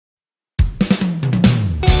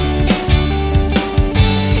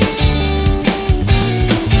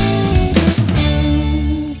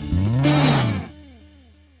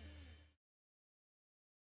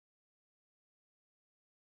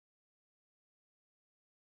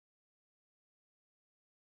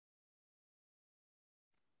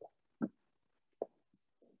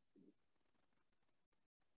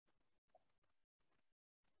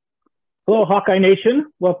Hello, Hawkeye Nation.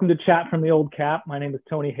 Welcome to Chat from the Old Cap. My name is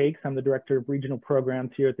Tony Hakes. I'm the Director of Regional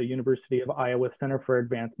Programs here at the University of Iowa Center for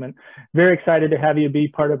Advancement. Very excited to have you be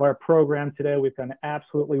part of our program today. We've got an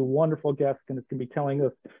absolutely wonderful guest, and it's going to be telling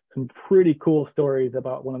us some pretty cool stories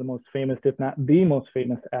about one of the most famous, if not the most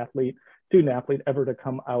famous student athlete ever to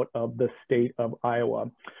come out of the state of Iowa.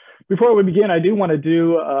 Before we begin, I do want to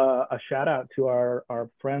do a shout out to our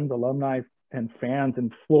friends, alumni, and fans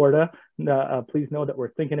in Florida. Please know that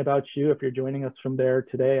we're thinking about you if you're joining us from there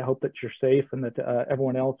today. I hope that you're safe and that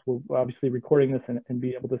everyone else will obviously recording this and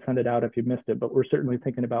be able to send it out if you missed it, but we're certainly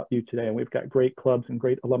thinking about you today. And we've got great clubs and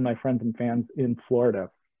great alumni friends and fans in Florida.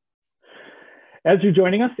 As you're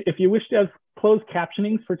joining us, if you wish to have closed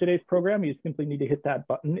captionings for today's program, you simply need to hit that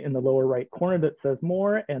button in the lower right corner that says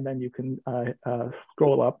more, and then you can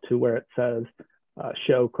scroll up to where it says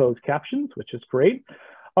show closed captions, which is great.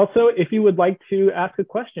 Also, if you would like to ask a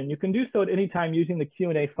question, you can do so at any time using the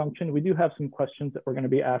Q&A function. We do have some questions that we're going to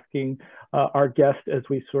be asking our guests as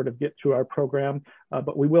we sort of get through our program,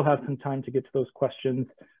 but we will have some time to get to those questions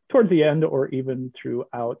towards the end or even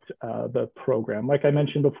throughout the program. Like I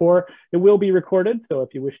mentioned before, it will be recorded. So if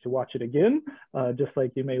you wish to watch it again, just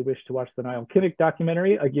like you may wish to watch the Nile Kinnick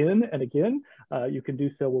documentary again and again, you can do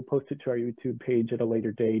so. We'll post it to our YouTube page at a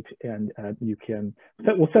later date, and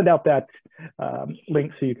we'll send out that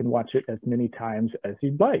link so you can watch it as many times as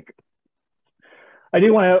you'd like. I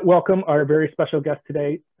do want to welcome our very special guest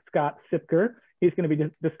today, Scott Siepker. He's going to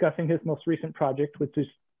be discussing his most recent project, which is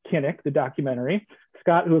Kinnick, the documentary.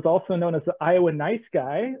 Scott, who is also known as the Iowa Nice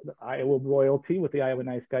Guy, the Iowa royalty with the Iowa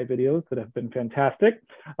Nice Guy videos that have been fantastic,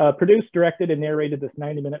 produced, directed, and narrated this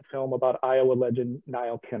 90-minute film about Iowa legend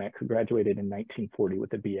Nile Kinnick, who graduated in 1940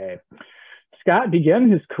 with a BA. Scott began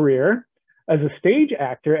his career as a stage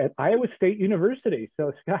actor at Iowa State University.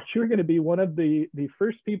 So Scott, you're going to be one of the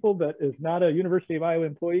first people that is not a University of Iowa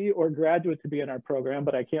employee or graduate to be in our program,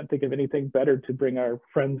 but I can't think of anything better to bring our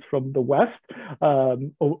friends from the West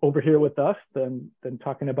over here with us than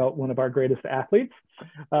talking about one of our greatest athletes.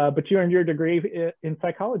 But you earned your degree in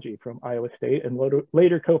psychology from Iowa State and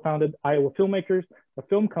later co-founded Iowa Filmmakers, a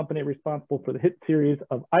film company responsible for the hit series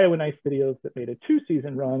of Iowa Nice videos that made a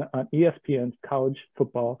 2-season run on ESPN's College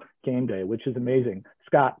Football Game Day, which is amazing.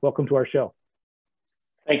 Scott, welcome to our show.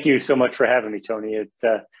 Thank you so much for having me, Tony.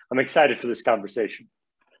 I'm excited for this conversation.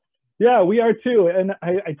 Yeah, we are too. And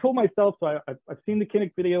I told myself, so I've seen the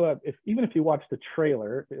Kinnick video. Even if you watch the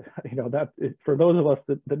trailer, for those of us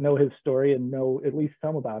that know his story and know at least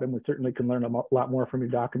some about him, we certainly can learn a lot more from your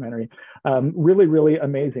documentary. Really, really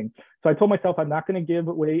amazing. So I told myself I'm not going to give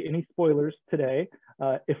away any spoilers today.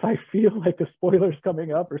 If I feel like a spoiler's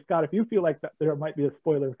coming up, or Scott, if you feel like that there might be a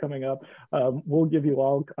spoiler coming up, we'll give you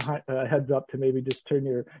all a heads up to maybe just turn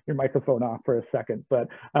your microphone off for a second. But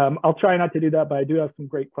I'll try not to do that, but I do have some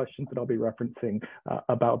great questions that I'll be referencing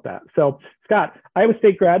about that. So Scott, Iowa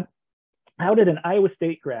State grad. How did an Iowa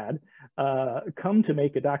State grad come to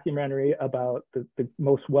make a documentary about the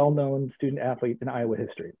most well-known student athlete in Iowa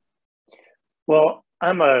history? Well,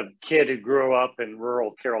 I'm a kid who grew up in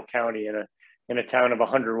rural Carroll County in a town of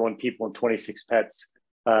 101 people and 26 pets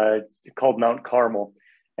called Mount Carmel.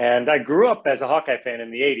 And I grew up as a Hawkeye fan in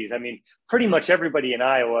the 80s. I mean, pretty much everybody in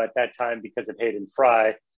Iowa at that time, because of Hayden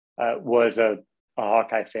Fry, was a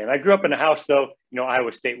Hawkeye fan. I grew up in a house, though,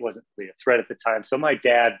 Iowa State wasn't really a threat at the time. So my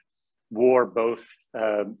dad wore both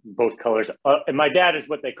colors. And my dad is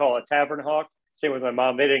what they call a tavern hawk. Same with my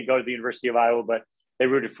mom. They didn't go to the University of Iowa, but they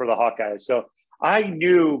rooted for the Hawkeyes. So I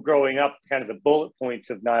knew growing up kind of the bullet points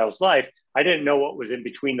of Nile's life. I didn't know what was in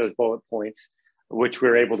between those bullet points, which we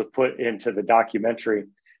were able to put into the documentary.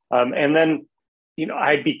 And then,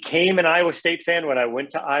 I became an Iowa State fan when I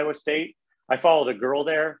went to Iowa State. I followed a girl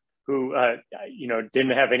there who,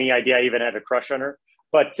 didn't have any idea I even had a crush on her.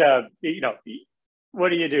 But, what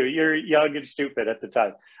do? You're young and stupid at the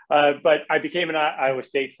time. But I became an Iowa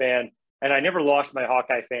State fan, and I never lost my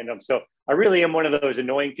Hawkeye fandom. So I really am one of those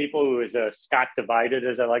annoying people who is Scott divided,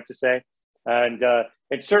 as I like to say. And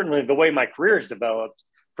certainly the way my career has developed,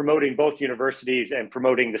 promoting both universities and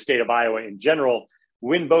promoting the state of Iowa in general,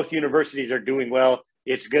 when both universities are doing well,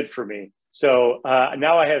 it's good for me. So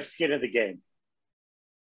now I have skin in the game.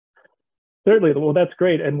 Certainly. Well, that's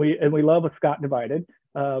great. And we love a Scott divided.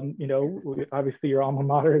 Obviously your alma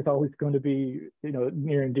mater is always going to be,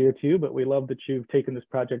 near and dear to you, but we love that you've taken this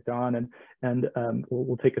project on and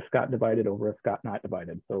we'll take a Scott divided over a Scott not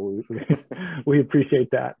divided. So we appreciate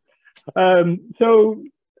that. So,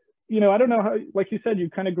 I don't know how, like you said, you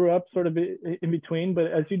kind of grew up sort of in between, but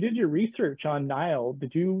as you did your research on Nile,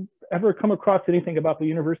 did you ever come across anything about the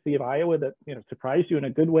University of Iowa that, surprised you in a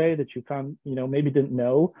good way that you found, maybe didn't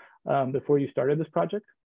know before you started this project?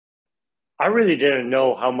 I really didn't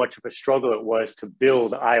know how much of a struggle it was to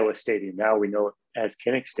build Iowa Stadium. Now we know it as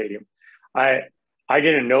Kinnick Stadium. I I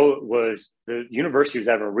didn't know it was the university was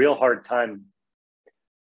having a real hard time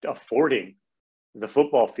affording the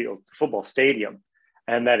football field, the football stadium,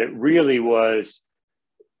 and that it really was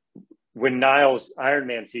when Nile's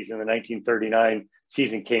Ironman season, the 1939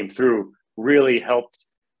 season came through, really helped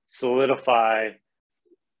solidify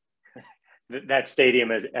that stadium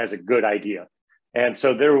as a good idea. And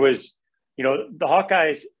so there was, you know, the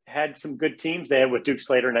Hawkeyes had some good teams. They had with Duke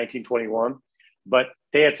Slater in 1921, but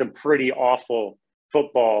they had some pretty awful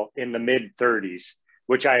football in the mid 30s,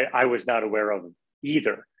 which I was not aware of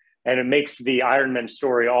either. And it makes the Ironman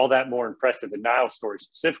story all that more impressive, the Nile story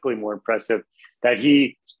specifically more impressive, that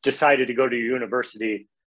he decided to go to a university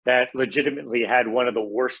that legitimately had one of the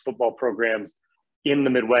worst football programs in the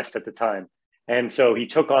Midwest at the time. And so he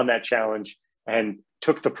took on that challenge and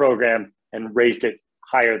took the program and raised it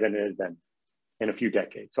higher than it had been in a few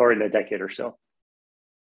decades, or in a decade or so.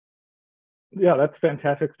 Yeah, that's a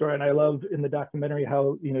fantastic story. And I love in the documentary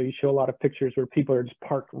how, you know, you show a lot of pictures where people are just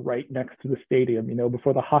parked right next to the stadium, you know,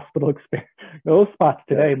 before the hospital expands. Those spots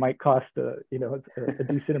today might cost, you know, a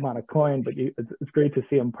decent amount of coin, but it's great to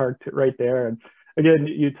see them parked right there. And again,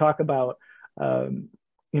 you talk about,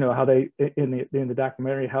 you know, how they, in the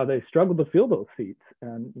documentary, how they struggled to fill those seats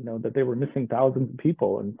and, you know, that they were missing thousands of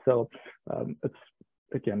people. And so it's,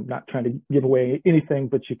 again, not trying to give away anything,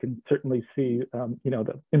 but you can certainly see, you know,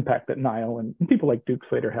 the impact that Nile and people like Duke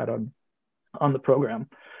Slater had on the program.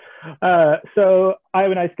 So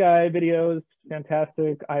Iowa Nice Guy videos,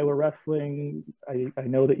 fantastic. Iowa wrestling. I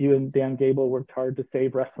know that you and Dan Gable worked hard to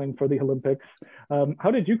save wrestling for the Olympics.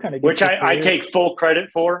 How did you kind of get which I take full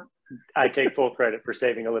credit for? I take full credit for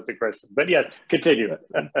saving Olympic wrestling, but yes, continue.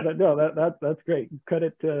 No, that's great.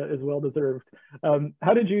 Credit is well deserved.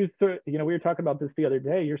 How did you sort? You know, we were talking about this the other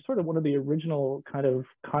day. You're sort of one of the original kind of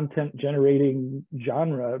content generating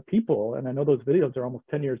genre people, and I know those videos are almost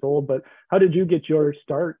 10 years old. But how did you get your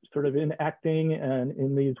start, sort of in acting and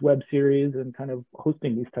in these web series and kind of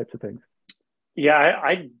hosting these types of things? Yeah,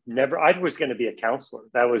 I was going to be a counselor.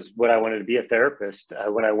 That was what I wanted to be, a therapist.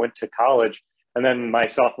 When I went to college. And then my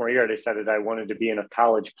sophomore year, I decided I wanted to be in a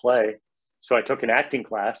college play. So I took an acting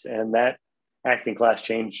class, and that acting class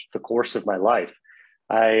changed the course of my life.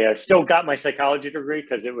 I still got my psychology degree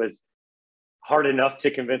because it was hard enough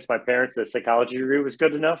to convince my parents that a psychology degree was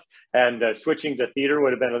good enough. And switching to theater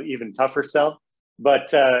would have been an even tougher sell.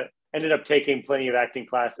 But ended up taking plenty of acting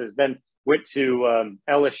classes, then went to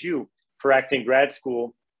LSU for acting grad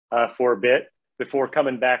school for a bit before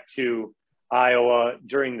coming back to Iowa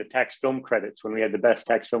during the tax film credits, when we had the best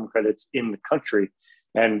tax film credits in the country.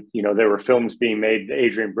 And, you know, there were films being made.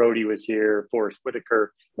 Adrian Brody was here, Forrest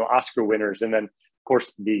Whitaker, you know, Oscar winners. And then, of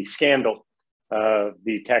course, the scandal,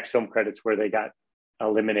 the tax film credits where they got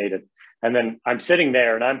eliminated. And then I'm sitting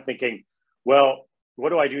there and I'm thinking, well, what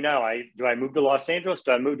do I do now? Do I move to Los Angeles?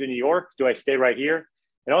 Do I move to New York? Do I stay right here?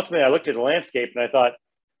 And ultimately, I looked at the landscape and I thought,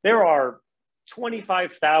 there are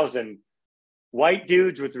 25,000 white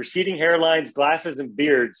dudes with receding hairlines, glasses, and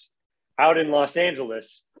beards out in Los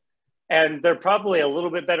Angeles. And they're probably a little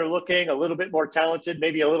bit better looking, a little bit more talented,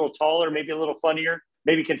 maybe a little taller, maybe a little funnier,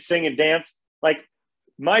 maybe can sing and dance. Like,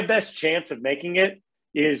 my best chance of making it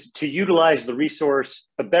is to utilize the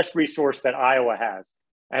best resource that Iowa has.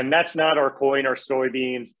 And that's not our corn, our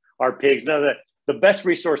soybeans, our pigs. No, the best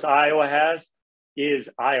resource Iowa has is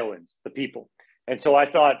Iowans, the people. And so I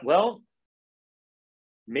thought, well,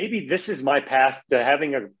 maybe this is my path to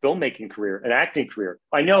having a filmmaking career, an acting career.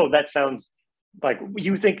 I know that sounds like,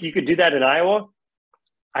 you think you could do that in Iowa?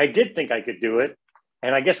 I did think I could do it.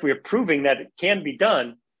 And I guess we are proving that it can be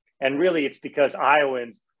done. And really, it's because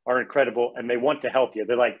Iowans are incredible and they want to help you.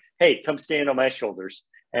 They're like, hey, come stand on my shoulders.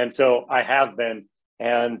 And so I have been,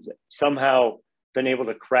 and somehow been able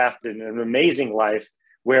to craft an amazing life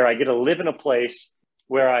where I get to live in a place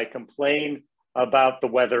where I complain about the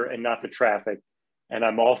weather and not the traffic. And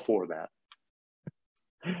I'm all for that.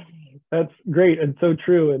 That's great and so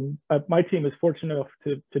true. And my team is fortunate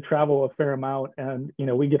enough to travel a fair amount, and you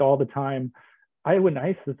know, we get all the time, Iowa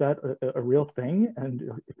Nice, is that a real thing? And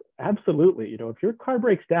absolutely, you know, if your car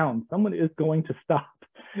breaks down, someone is going to stop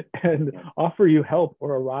and offer you help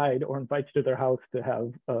or a ride or invite you to their house to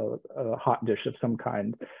have a hot dish of some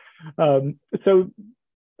kind. So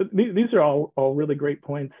these are all really great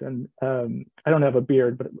points. And I don't have a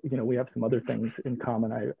beard, but you know, we have some other things in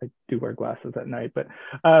common. I do wear glasses at night, but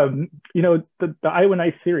you know, the Iowa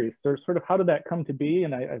Nice series, so sort of how did that come to be?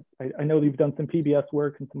 And I know you've done some PBS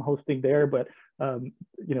work and some hosting there, but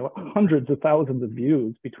you know, hundreds of thousands of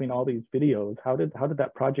views between all these videos. How did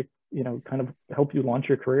that project, you know, kind of help you launch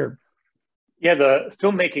your career? Yeah, the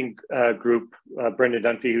filmmaking group, Brendan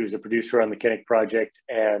Dunphy, who's the producer on the Kinnick project,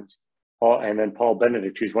 and then Paul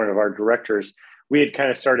Benedict, who's one of our directors. We had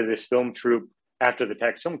kind of started this film troupe after the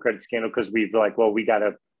tax film credit scandal because we've like, well, we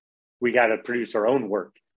gotta produce our own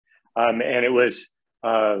work, and it was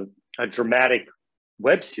a dramatic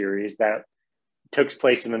web series that took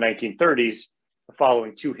place in the 1930s,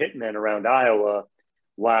 following two hitmen around Iowa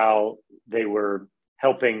while they were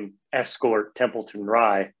helping escort Templeton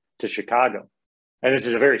Rye to Chicago. And this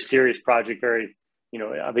is a very serious project, very,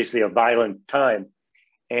 obviously a violent time.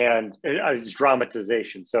 And it's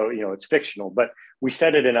dramatization. So, it's fictional, but we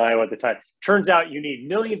set it in Iowa at the time. Turns out you need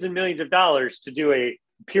millions and millions of dollars to do a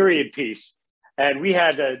period piece. And we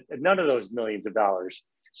had none of those millions of dollars.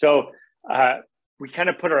 So we kind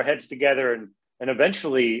of put our heads together and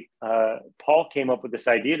eventually Paul came up with this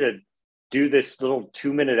idea to do this little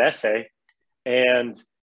 2-minute essay. And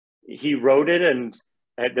he wrote it, and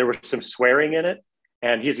there was some swearing in it.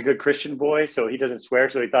 And he's a good Christian boy, so he doesn't swear.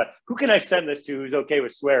 So he thought, who can I send this to who's okay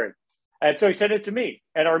with swearing? And so he sent it to me.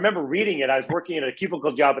 And I remember reading it. I was working at a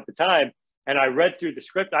cubicle job at the time, and I read through the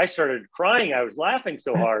script. I started crying. I was laughing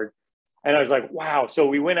so hard. And I was like, wow. So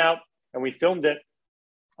we went out and we filmed it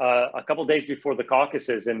a couple of days before the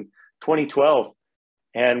caucuses in 2012.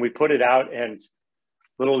 And we put it out, and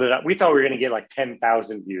we thought we were going to get like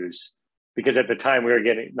 10,000 views, because at the time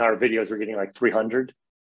our videos were getting like 300.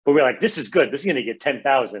 But we're like, this is good. This is going to get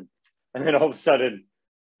 10,000. And then all of a sudden,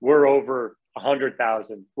 we're over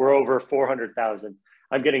 100,000. We're over 400,000.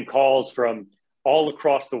 I'm getting calls from all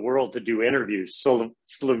across the world to do interviews. So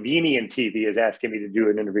Slovenian TV is asking me to do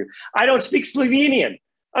an interview. I don't speak Slovenian.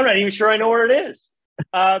 I'm not even sure I know where it is.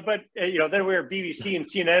 But then we were BBC and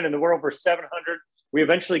CNN, and we're over 700. We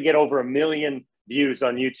eventually get over 1 million views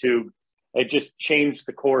on YouTube. It just changed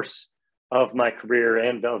the course of my career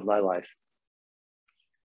and of my life.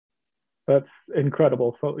 That's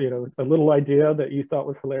incredible. So, a little idea that you thought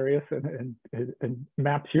was hilarious and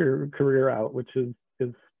maps your career out, which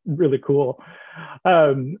is really cool.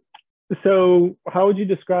 So how would you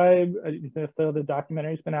describe, so the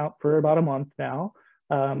documentary's been out for about a month now.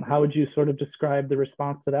 How would you sort of describe the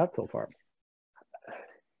response to that so far?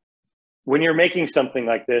 When you're making something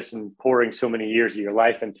like this and pouring so many years of your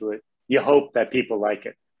life into it, you hope that people like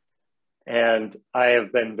it. And I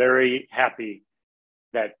have been very happy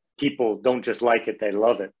that people don't just like it, they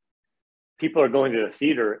love it. People are going to the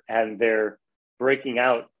theater and they're breaking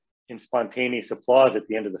out in spontaneous applause at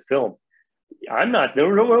the end of the film.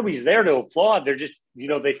 Nobody's there to applaud. They're just,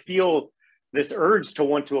 they feel this urge to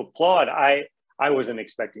want to applaud. I wasn't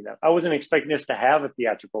expecting that. I wasn't expecting us to have a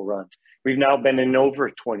theatrical run. We've now been in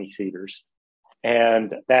over 20 theaters.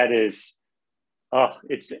 And that is,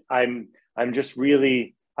 I'm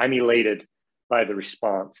elated by the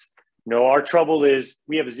response. Our trouble is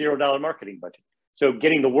we have a $0 marketing budget. So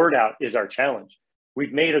getting the word out is our challenge.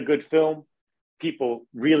 We've made a good film. People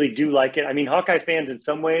really do like it. I mean, Hawkeye fans in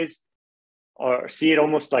some ways see it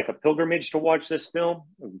almost like a pilgrimage to watch this film,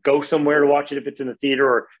 go somewhere to watch it if it's in the theater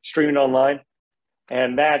or stream it online.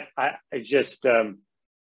 And that I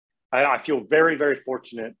feel very, very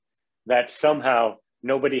fortunate that somehow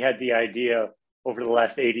nobody had the idea over the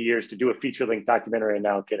last 80 years to do a feature-length documentary on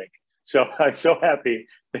Nile Kinnick. So I'm so happy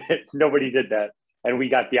that nobody did that, and we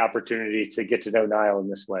got the opportunity to get to know Nile in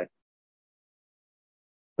this way.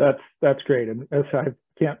 That's great. And as I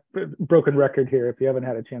can't, broken record here, if you haven't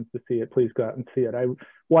had a chance to see it, please go out and see it. I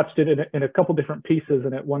watched it in a couple different pieces,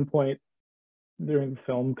 and at one point during the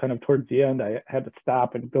film, kind of towards the end, I had to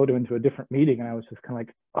stop and go into a different meeting, and I was just kind of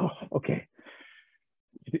like, oh, okay,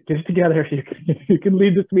 get it together. You can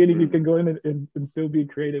lead this meeting. You can go in and still be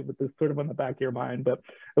creative with this sort of on the back of your mind. But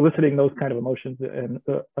eliciting those kind of emotions and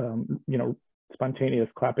spontaneous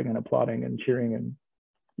clapping and applauding and cheering and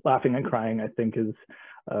laughing and crying, I think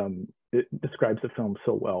it describes the film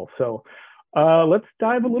so well. So let's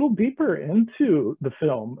dive a little deeper into the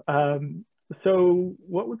film. So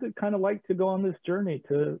what was it kind of like to go on this journey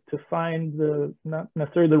to find not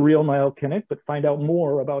necessarily the real Nile Kinnick, but find out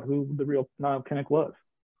more about who the real Nile Kinnick was?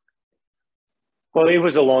 Well, it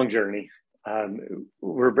was a long journey.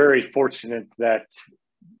 We're very fortunate that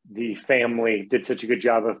the family did such a good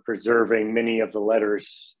job of preserving many of the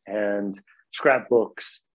letters and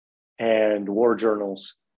scrapbooks and war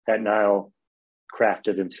journals that Nile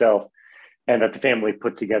crafted himself and that the family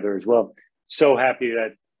put together as well. So happy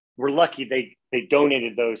that we're lucky they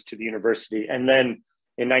donated those to the university. And then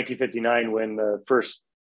in 1959, when the first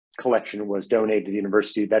collection was donated to the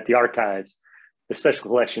university, that the archives, the special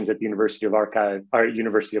collections at the University of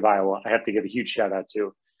Iowa, I have to give a huge shout out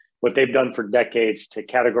to what they've done for decades to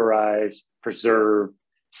categorize, preserve,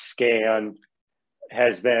 scan,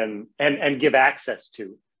 has been, and give access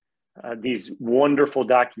to these wonderful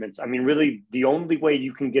documents. I mean, really, the only way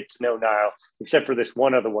you can get to know Nile, except for this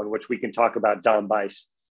one other one, which we can talk about, Don Bice,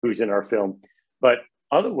 who's in our film. But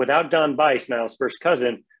without Don Bice, Nile's first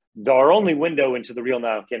cousin, our only window into the real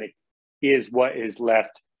Nile Kinnick is what is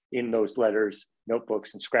left in those letters,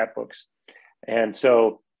 notebooks, and scrapbooks. And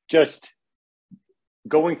so just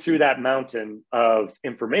going through that mountain of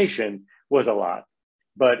information was a lot,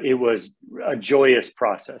 but it was a joyous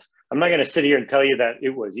process. I'm not going to sit here and tell you that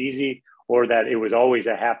it was easy or that it was always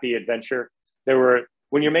a happy adventure.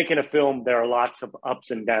 When you're making a film, there are lots of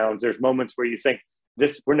ups and downs. There's moments where you think,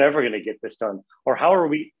 we're never going to get this done. Or how are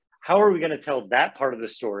we going to tell that part of the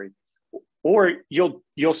story? Or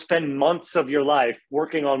you'll spend months of your life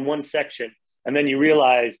working on one section, and then you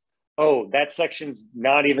realize, oh, that section's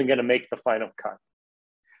not even going to make the final cut.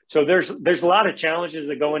 So there's a lot of challenges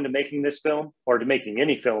that go into making this film, or to making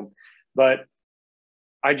any film. But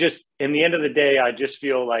in the end of the day, I just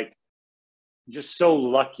feel like just so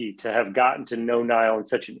lucky to have gotten to know Nile in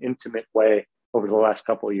such an intimate way over the last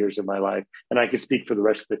couple of years of my life. And I could speak for the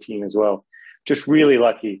rest of the team as well. Just really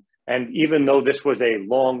lucky. And even though this was a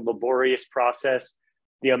long, laborious process,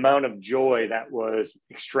 the amount of joy that was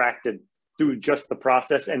extracted through just the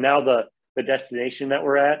process, and now the destination that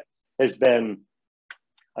we're at has been,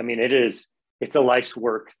 I mean, it's a life's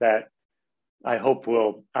work that I hope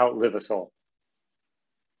will outlive us all.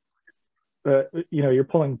 You're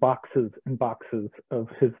pulling boxes and boxes of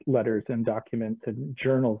his letters and documents and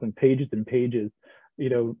journals and pages, and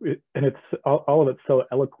it's all of it's so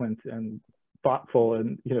eloquent and thoughtful.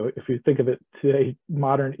 And, if you think of it today,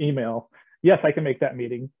 modern email, yes, I can make that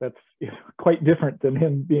meeting. That's quite different than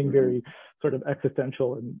him being very sort of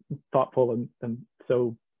existential and thoughtful and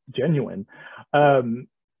so genuine.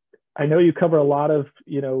 I know you cover a lot of,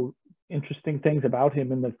 interesting things about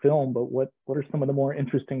him in the film, but what are some of the more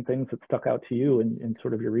interesting things that stuck out to you in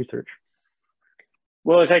sort of your research?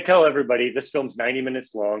 Well, as I tell everybody, this film's 90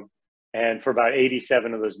 minutes long, and for about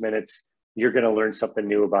 87 of those minutes, you're going to learn something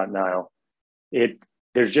new about Nile.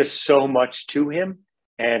 There's just so much to him,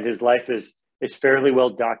 and his life is fairly well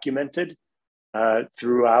documented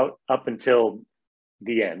throughout up until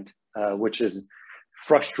the end, which is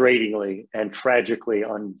frustratingly and tragically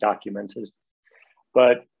undocumented.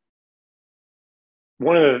 But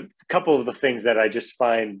couple of the things that I just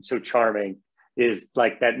find so charming is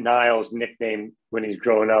like that Nile's nickname when he's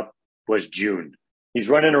growing up was June. He's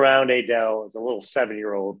running around Adel as a little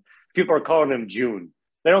 7-year-old. People are calling him June.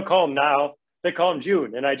 They don't call him Nile, they call him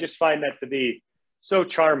June. And I just find that to be so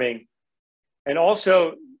charming. And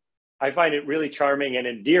also, I find it really charming and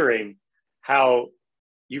endearing how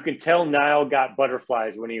you can tell Nile got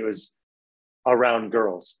butterflies when he was around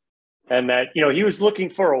girls. And that, he was looking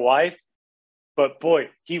for a wife, but boy,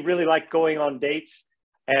 he really liked going on dates.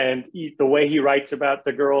 And the way he writes about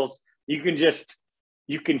the girls, you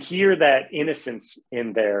can hear that innocence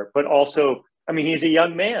in there. But also, I mean, he's a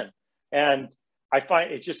young man. And I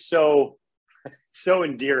find it just so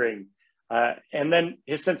endearing. And then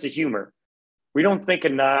his sense of humor. We don't think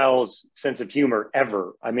of Nile's sense of humor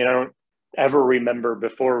ever. I mean, I don't ever remember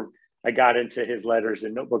before I got into his letters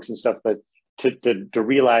and notebooks and stuff, but to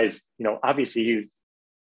realize, obviously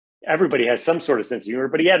everybody has some sort of sense of humor,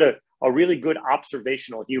 but he had a really good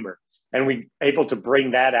observational humor. And we able to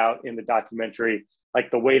bring that out in the documentary,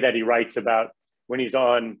 like the way that he writes about when he's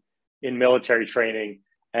in military training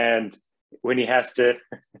and when he has to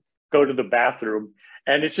go to the bathroom,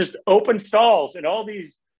 and it's just open stalls and all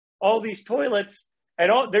these toilets,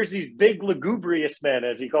 and there's these big lugubrious men,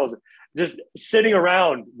 as he calls it, just sitting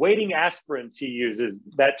around waiting aspirants. He uses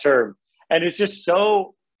that term. And it's just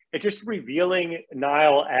revealing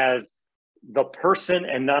Nile as the person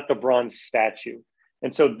and not the bronze statue.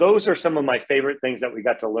 And so those are some of my favorite things that we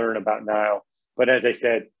got to learn about Nile. But as I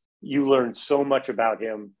said, you learn so much about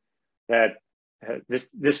him that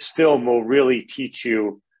this film will really teach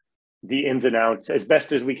you the ins and outs, as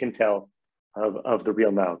best as we can tell, of the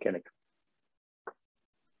real Nile Kinnick.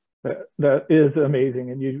 That is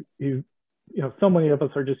amazing. And so many of us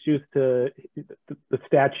are just used to the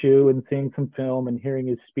statue and seeing some film and hearing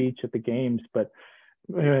his speech at the games. But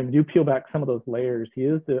when you peel back some of those layers, he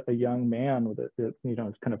is a young man with is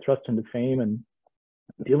kind of thrust into fame and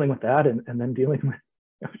dealing with that, and then dealing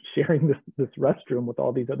with sharing this restroom with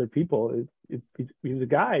all these other people. He's a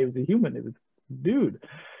guy, he was a human, he was a dude.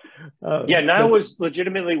 Nile was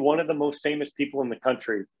legitimately one of the most famous people in the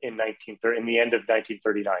country in the end of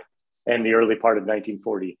 1939 and the early part of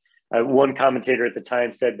 1940. One commentator at the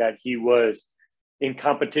time said that he was in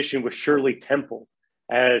competition with Shirley Temple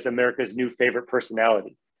as America's new favorite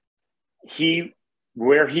personality. He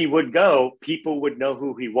where he would go, people would know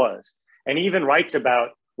who he was. And he even writes about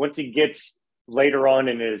once he gets later on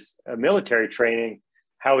in his military training,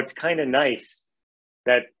 how it's kind of nice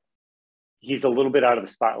that he's a little bit out of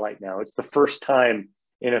the spotlight now. It's the first time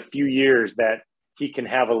in a few years that he can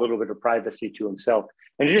have a little bit of privacy to himself.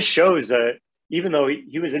 And it just shows that even though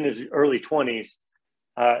he was in his early 20s,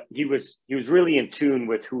 he was really in tune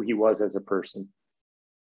with who he was as a person.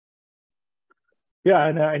 Yeah,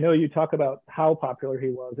 and I know you talk about how popular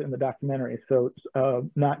he was in the documentary. So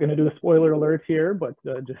not going to do a spoiler alert here, but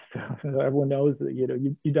just so everyone knows that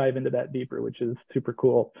you dive into that deeper, which is super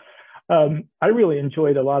cool. I really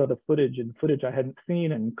enjoyed a lot of the footage I hadn't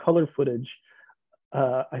seen, and color footage.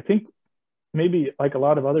 I think maybe like a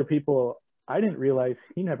lot of other people, I didn't realize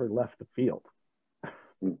he never left the field.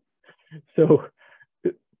 So,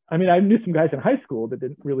 I mean, I knew some guys in high school that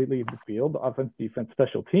didn't really leave the field, offense, defense,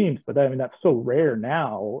 special teams, but I mean, that's so rare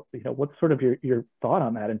now. What's sort of your thought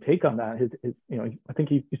on that and take on that? His I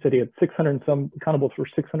think you said he had 600 and some, accountable for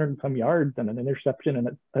 600 and some yards and an interception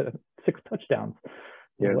and 6 touchdowns.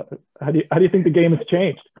 Yeah. How do you think the game has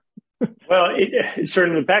changed? Well,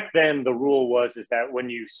 certainly back then the rule was that when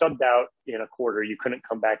you subbed out in a quarter, you couldn't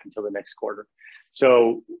come back until the next quarter.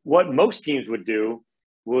 So what most teams would do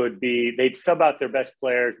would be they'd sub out their best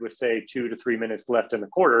players with, say, 2 to 3 minutes left in the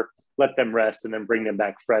quarter, let them rest, and then bring them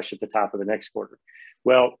back fresh at the top of the next quarter.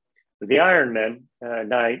 Well, the Ironmen, the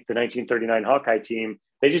 1939 Hawkeye team,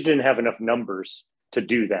 they just didn't have enough numbers to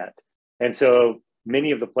do that. And so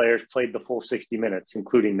many of the players played the full 60 minutes,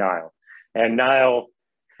 including Nile. And Nile,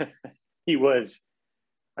 he was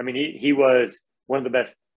one of the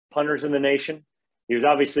best punters in the nation. He was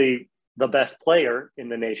obviously the best player in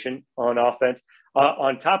the nation on offense.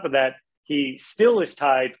 On top of that, he still is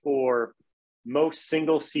tied for most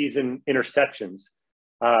single season interceptions.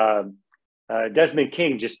 Desmond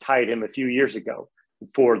King just tied him a few years ago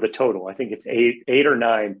for the total. I think it's eight or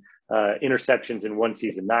nine interceptions in one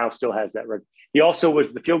season. Nile still has that record. He also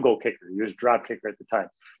was the field goal kicker. He was drop kicker at the time.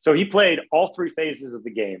 So he played all 3 phases of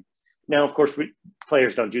the game. Now, of course,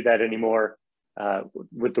 players don't do that anymore.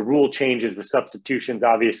 With the rule changes, with substitutions,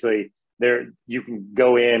 obviously, you can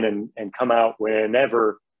go in and come out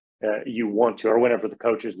whenever you want to, or whenever the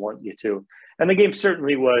coaches want you to. And the game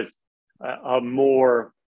certainly was a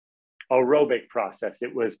more aerobic process.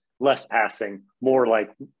 It was less passing, more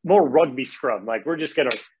rugby scrum. Like we're just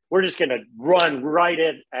gonna run right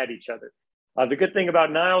at each other. The good thing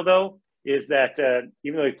about Nile, though, is that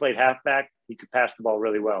even though he played halfback, he could pass the ball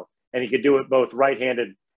really well, and he could do it both right-handed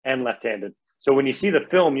and left-handed. So when you see the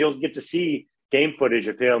film, you'll get to see game footage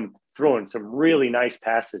of him throwing some really nice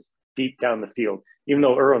passes deep down the field. Even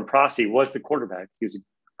though Erwin Prossie was the quarterback, he was a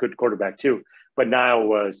good quarterback too. But Nile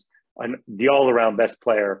was the all-around best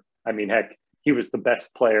player. I mean, heck, he was the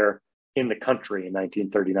best player in the country in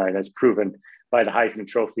 1939, as proven by the Heisman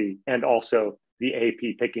Trophy and also the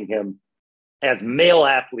AP picking him as male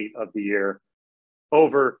athlete of the year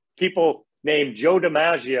over people named Joe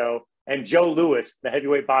DiMaggio and Joe Louis, the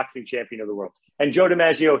heavyweight boxing champion of the world. And Joe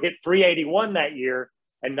DiMaggio hit 381 that year,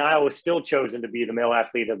 and Nile was still chosen to be the male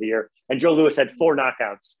athlete of the year. And Joe Louis had 4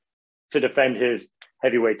 knockouts to defend his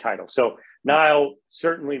heavyweight title. So Nile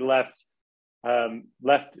certainly left an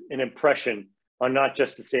impression on not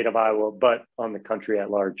just the state of Iowa, but on the country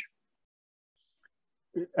at large.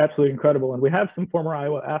 Absolutely incredible. And we have some former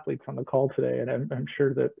Iowa athletes on the call today. And I'm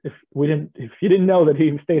sure that if you didn't know that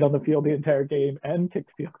he stayed on the field the entire game and kicked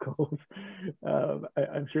field goals,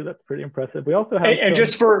 I'm sure that's pretty impressive. We also have and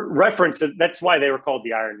just for reference, that's why they were called the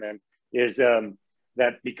Ironmen, is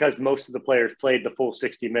that because most of the players played the full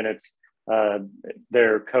 60 minutes,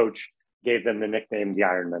 their coach gave them the nickname the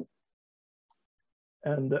Ironmen.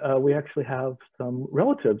 And we actually have some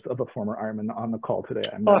relatives of a former Ironman on the call today.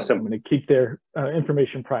 Awesome. I'm going to keep their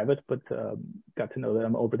information private, but got to know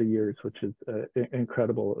them over the years, which is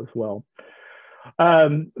incredible as well.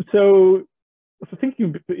 So I think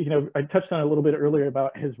I touched on a little bit earlier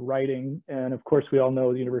about his writing. And of course, we all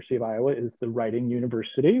know the University of Iowa is the writing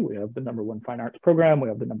university. We have the #1 fine arts program. We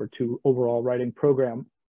have the #2 overall writing program.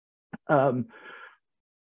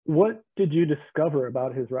 What did you discover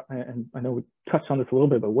about his, and I know we touched on this a little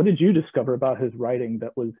bit, but what did you discover about his writing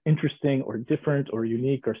that was interesting or different or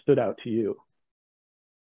unique or stood out to you?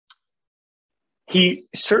 He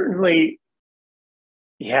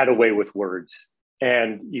had a way with words,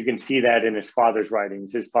 and you can see that in his father's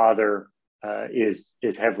writings. His father is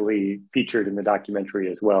heavily featured in the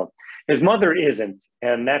documentary as well. His mother isn't,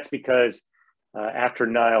 and that's because after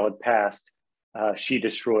Nile had passed, she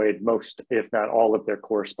destroyed most, if not all, of their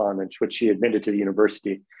correspondence, which she admitted to the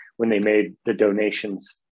university when they made the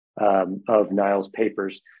donations of Nile's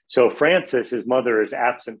papers. So Frances, his mother, is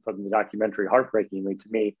absent from the documentary, heartbreakingly to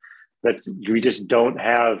me, that we just don't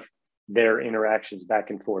have their interactions back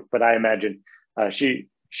and forth. But I imagine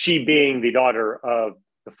she being the daughter of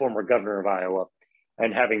the former governor of Iowa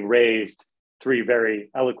and having raised three very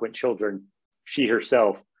eloquent children, she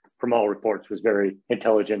herself, from all reports, was very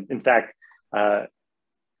intelligent. In fact,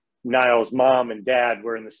 Nile's mom and dad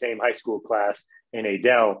were in the same high school class in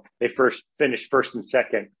Adel. They finished first and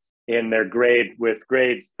second in their grade with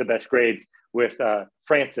grades, the best grades, with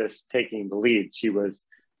Frances taking the lead. She was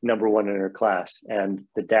number one in her class, and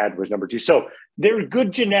the dad was number two. So there are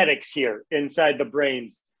good genetics here inside the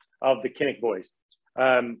brains of the Kinnick boys.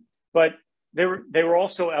 But they were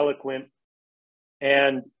also eloquent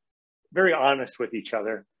and very honest with each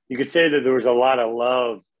other. You could say that there was a lot of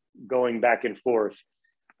love going back and forth.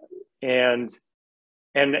 And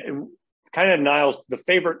kind of Nile's, the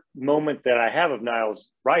favorite moment that I have of Nile's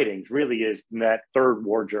writings really is in that third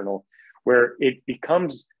war journal, where it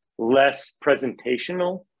becomes less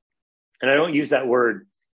presentational. And I don't use that word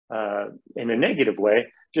in a negative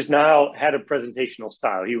way. Just Nile had a presentational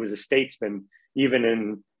style. He was a statesman, even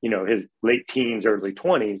in his late teens, early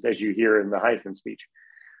 20s, as you hear in the Heisman speech.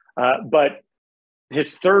 But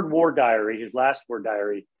his third war diary, his last war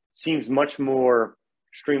diary, seems much more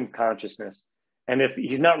stream of consciousness. And if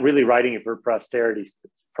he's not really writing it for posterity's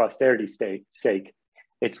sake,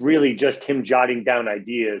 it's really just him jotting down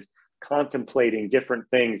ideas, contemplating different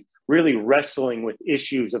things, really wrestling with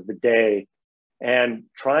issues of the day and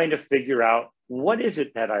trying to figure out, what is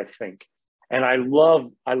it that I think? And I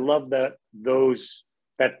love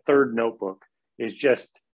that third notebook is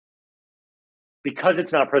just, because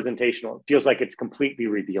it's not presentational, it feels like it's completely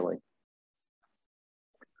revealing.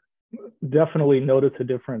 Definitely notice a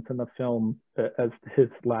difference in the film as his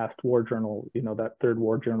last war journal, that third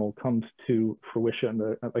war journal comes to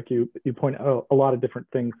fruition. Like you point out a lot of different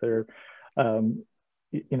things that are,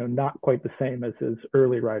 not quite the same as his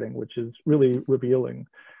early writing, which is really revealing.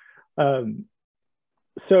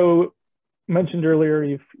 So mentioned earlier,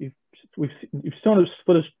 you've shown us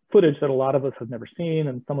footage that a lot of us have never seen,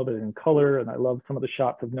 and some of it in color. And I love some of the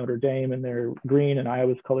shots of Notre Dame, and their green and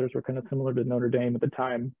Iowa's colors were kind of similar to Notre Dame at the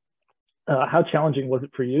time. How challenging was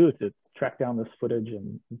it for you to track down this footage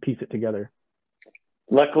and piece it together?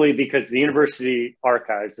 Luckily, because the university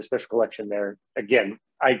archives, the special collection there, again,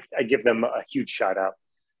 I give them a huge shout out.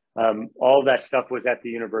 All that stuff was at the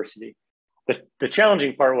university. The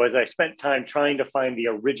challenging part was I spent time trying to find the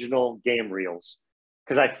original game reels,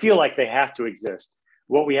 because I feel like they have to exist.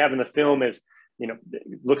 What we have in the film is, it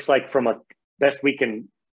looks like, from a best we can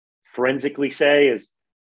forensically say, is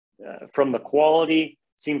from the quality,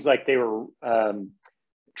 seems like they were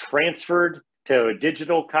transferred to a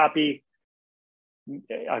digital copy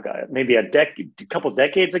maybe a couple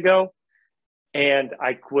decades ago. And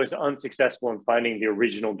I was unsuccessful in finding the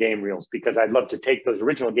original game reels, because I'd love to take those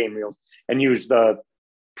original game reels and use the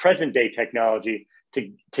present day technology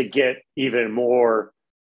to get even more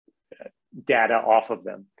data off of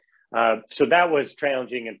them. So that was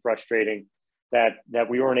challenging and frustrating that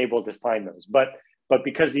we weren't able to find those. But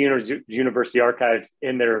because the university archives,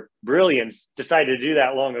 in their brilliance, decided to do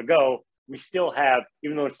that long ago, we still have,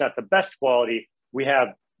 even though it's not the best quality, we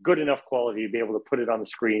have good enough quality to be able to put it on the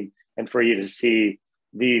screen and for you to see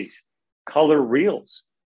these color reels,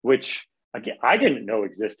 which, again, I didn't know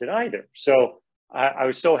existed either. So I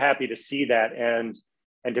was so happy to see that and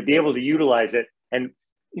to be able to utilize it. And,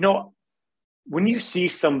 when you see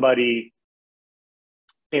somebody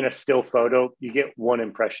in a still photo, you get one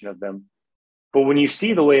impression of them. But when you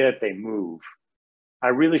see the way that they move, I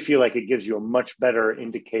really feel like it gives you a much better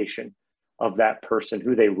indication of that person,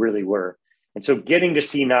 who they really were. And so getting to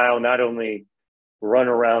see Nile not only run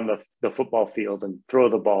around the football field and throw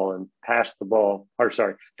the ball and pass the ball,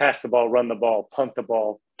 run the ball, punt the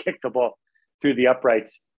ball, kick the ball through the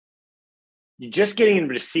uprights, you're just getting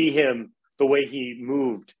to see him the way he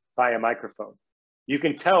moved by a microphone. You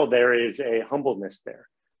can tell there is a humbleness there,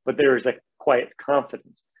 but there is a quiet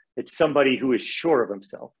confidence. It's somebody who is sure of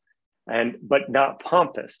himself, but not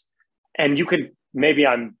pompous. And you could, maybe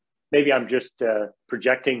I'm just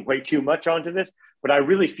projecting way too much onto this, but I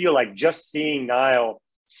really feel like just seeing Nile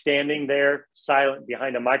standing there silent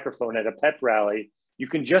behind a microphone at a pep rally, you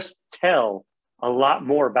can just tell a lot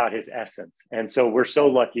more about his essence. And so we're so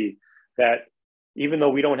lucky that even though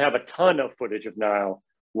we don't have a ton of footage of Nile,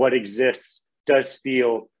 what exists does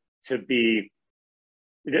feel to be,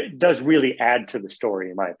 it does really add to the story,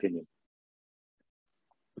 in my opinion.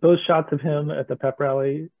 Those shots of him at the pep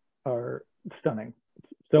rally are stunning.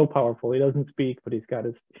 So powerful. He doesn't speak, but he's got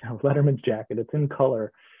his Letterman's jacket. It's in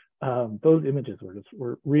color. those images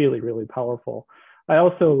were really, really powerful. I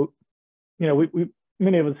also, we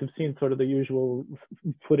many of us have seen sort of the usual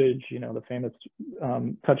footage, the famous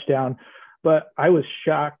touchdown. But I was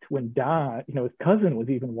shocked when Don, his cousin was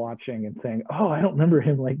even watching and saying, "Oh, I don't remember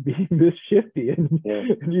him like being this shifty." And,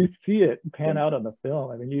 and you see it pan out on the film.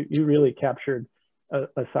 I mean, you really captured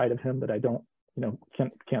a side of him that I don't,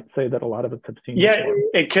 can't say that a lot of us have seen. Yeah, before.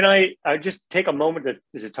 and can I just take a moment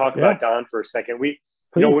to talk about Don for a second?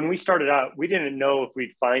 When we started out, we didn't know if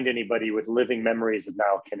we'd find anybody with living memories of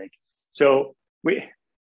Nile Kinnick. So we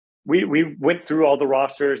went through all the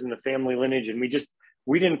rosters and the family lineage, and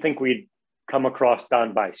we didn't think we'd come across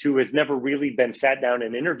Don Bice, who has never really been sat down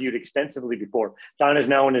and interviewed extensively before. Don is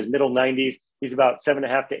now in his middle 90s. He's about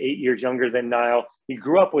 7.5 to 8 years younger than Nile. He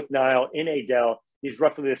grew up with Nile in Adel. He's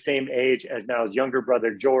roughly the same age as Nile's younger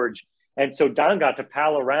brother, George. And so Don got to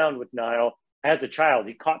pal around with Nile as a child.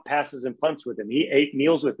 He caught passes and punts with him. He ate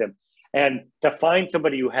meals with him. And to find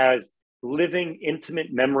somebody who has living,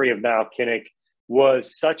 intimate memory of Nile Kinnick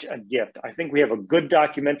was such a gift. I think we have a good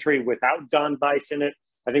documentary without Don Bice in it.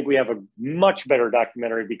 I think we have a much better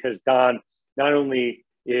documentary because Don not only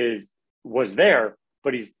was there,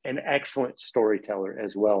 but he's an excellent storyteller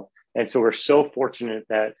as well. And so we're so fortunate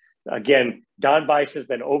that, again, Don Bice has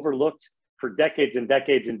been overlooked for decades and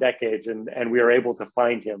decades and decades, and we are able to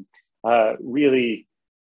find him. Really,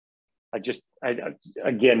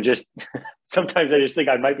 sometimes I just think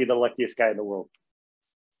I might be the luckiest guy in the world.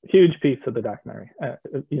 Huge piece of the documentary,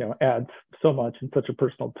 adds so much and such a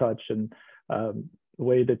personal touch, and the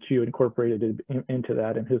way that you incorporated it into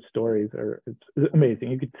that and his stories it's amazing.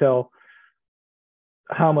 You could tell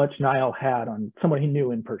how much Nile had on someone he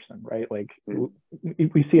knew in person, right? Like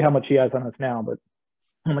we see how much he has on us now, but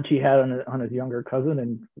how much he had on his younger cousin,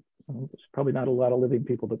 and there's probably not a lot of living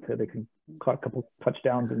people that say they can caught a couple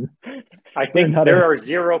touchdowns. And I think there are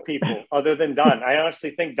zero people other than Don. I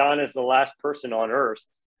honestly think Don is the last person on earth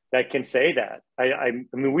that can say that. I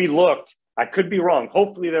mean, we looked. I could be wrong.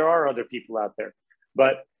 Hopefully, there are other people out there.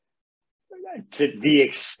 But to the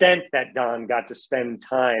extent that Don got to spend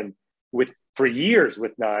time for years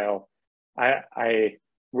with Nile,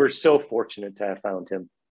 we're so fortunate to have found him.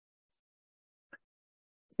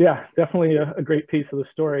 Yeah, definitely a great piece of the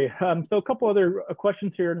story. So a couple other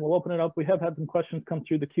questions here, and we'll open it up. We have had some questions come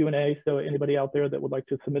through the Q&A. So anybody out there that would like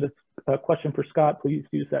to submit a question for Scott, please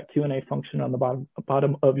use that Q&A function on the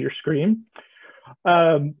bottom of your screen.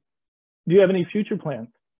 Do you have any future plans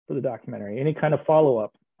for the documentary? Any kind of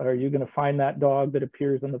follow-up? Are you going to find that dog that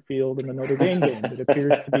appears on the field in the Notre Dame game that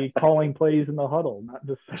appears to be calling plays in the huddle, not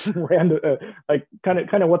just random, like kind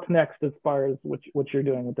of what's next as far as what you're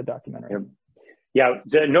doing with the documentary? Yeah,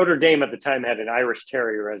 Notre Dame at the time had an Irish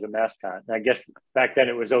Terrier as a mascot. And I guess back then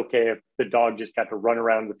it was okay if the dog just got to run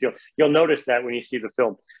around the field. You'll notice that when you see the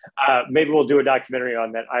film. Maybe we'll do a documentary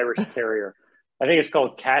on that Irish Terrier. I think it's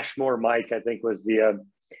called Cashmore Mike, I think was the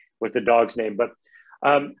dog's name. But,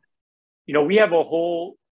 we have a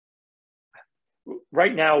whole,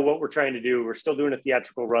 right now what we're trying to do, we're still doing a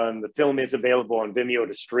theatrical run. The film is available on Vimeo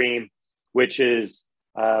to stream, which is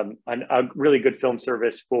a really good film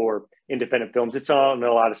service for independent films. It's on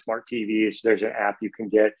a lot of smart TVs. There's an app you can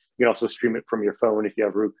get. You can also stream it from your phone if you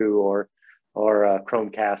have Roku or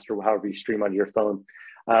Chromecast or however you stream onto your phone.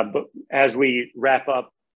 But as we wrap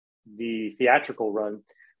up the theatrical run,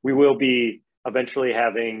 we will be eventually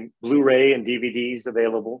having Blu-ray and DVDs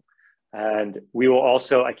available. And we will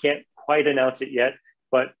also, I can't quite announce it yet,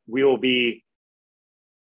 but we will be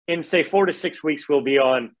in, say, 4 to 6 weeks, we'll be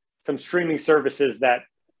on some streaming services that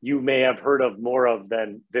you may have heard of more of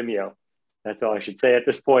than Vimeo. That's all I should say at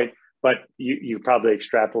this point, but you probably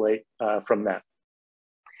extrapolate from that.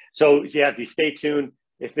 So yeah, if you stay tuned,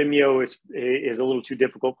 if Vimeo is a little too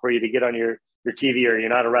difficult for you to get on your TV, or you're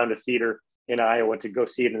not around a theater in Iowa to go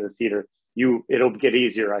see it in the theater, it'll get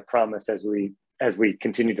easier, I promise, as we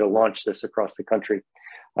continue to launch this across the country.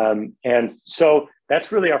 And so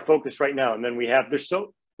that's really our focus right now. And then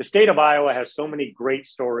the state of Iowa has so many great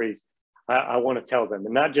stories. I want to tell them,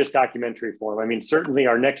 and not just documentary form. I mean, certainly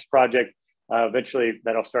our next project, eventually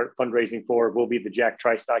that I'll start fundraising for, will be the Jack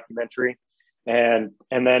Trice documentary. And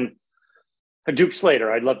then Duke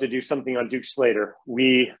Slater. I'd love to do something on Duke Slater.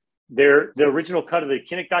 The original cut of the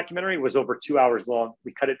Kinnick documentary was over 2 hours long.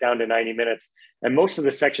 We cut it down to 90 minutes. And most of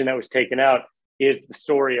the section that was taken out is the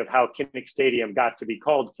story of how Kinnick Stadium got to be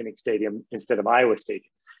called Kinnick Stadium instead of Iowa Stadium.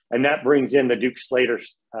 And that brings in the Duke Slater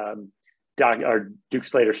Duke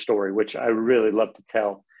Slater story, which I really love to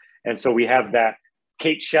tell. And so we have that.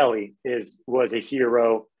 Kate Shelley was a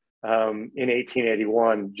hero in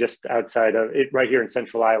 1881, just outside of it, right here in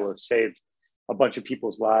central Iowa, saved a bunch of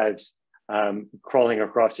people's lives crawling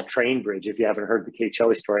across a train bridge. If you haven't heard the Kate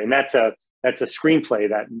Shelley story, and that's a screenplay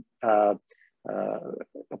that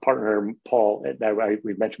a partner, Paul, that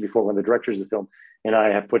we've mentioned before, one of the directors of the film, and I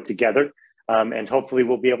have put together. And hopefully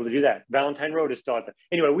we'll be able to do that. Valentine Road is still out there.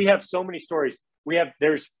 Anyway, we have so many stories.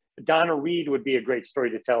 There's Donna Reed would be a great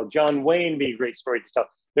story to tell. John Wayne would be a great story to tell.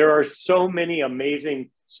 There are so many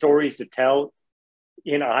amazing stories to tell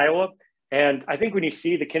in Iowa. And I think when you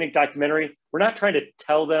see the Kinnick documentary, we're not trying to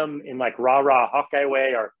tell them in like rah-rah Hawkeye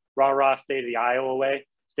way or rah-rah state of Iowa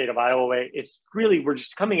way. It's really, we're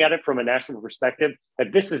just coming at it from a national perspective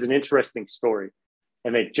that this is an interesting story.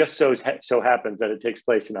 And it just so happens that it takes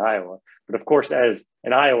place in Iowa. But of course, as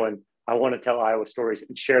an Iowan, I want to tell Iowa stories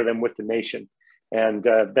and share them with the nation. And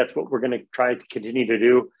that's what we're going to try to continue to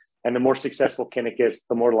do. And the more successful Kinnick is,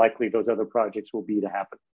 the more likely those other projects will be to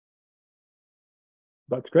happen.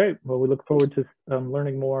 That's great. Well, we look forward to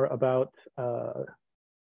learning more about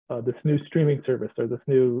this new streaming service, or this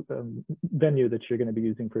new venue that you're going to be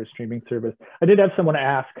using for a streaming service. I did have someone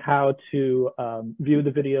ask how to view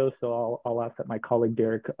the video, so I'll ask that my colleague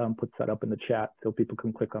Derek puts that up in the chat so people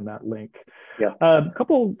can click on that link. Yeah.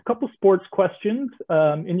 Couple sports questions.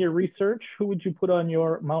 In your research, who would you put on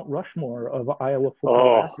your Mount Rushmore of Iowa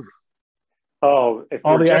football athletes? Oh, if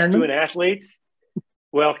we're just doing athletes,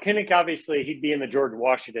 well, Kinnick, obviously, he'd be in the George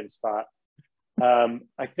Washington spot.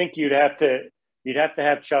 I think you'd have to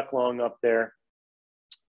have Chuck Long up there.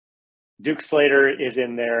 Duke Slater is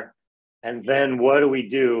in there. And then what do we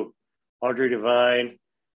do? Audrey Devine,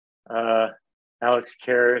 Alex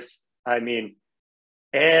Karras. I mean,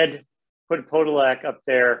 Ed, put Podolak up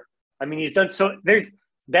there. I mean, he's done so. There's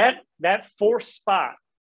that fourth spot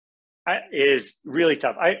is really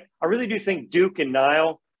tough. I really do think Duke and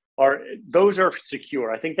Nile are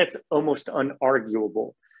secure. I think that's almost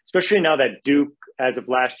unarguable, especially now that Duke, as of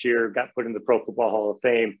last year, got put in the Pro Football Hall of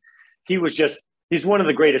Fame. He's one of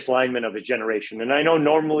the greatest linemen of his generation. And I know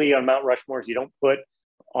normally on Mount Rushmores, you don't put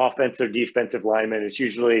offensive, defensive linemen. It's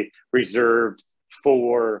usually reserved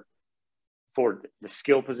for the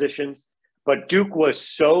skill positions. But Duke was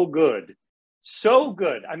so good.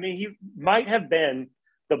 I mean, he might have been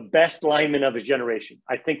the best lineman of his generation.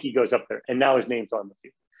 I think he goes up there. And now his name's on the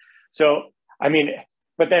field. So, I mean,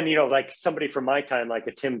 but then, like somebody from my time, like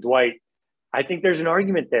a Tim Dwight, I think there's an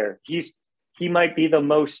argument there. He might be the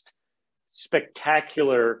most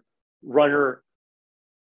spectacular runner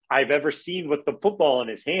I've ever seen with the football in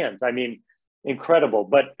his hands. I mean, incredible.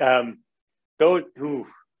 But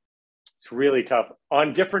it's really tough.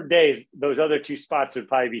 On different days, those other two spots would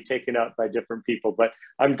probably be taken up by different people. But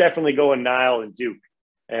I'm definitely going Nile and Duke,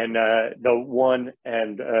 and the 1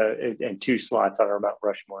 and 2 slots on our Mount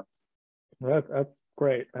Rushmore. That's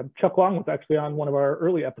great. Chuck Long was actually on one of our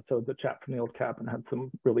early episodes of Chat from the Old Cap and had some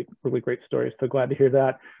really, really great stories. So glad to hear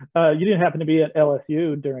that. You didn't happen to be at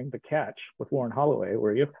LSU during the catch with Warren Holloway,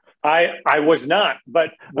 were you? I was not, but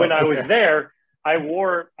when I was there, I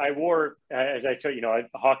wore, as I told you, I'm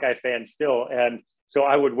a Hawkeye fan still. And so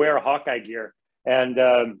I would wear Hawkeye gear. And,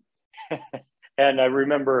 and I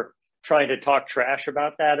remember trying to talk trash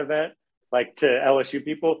about that event, like to LSU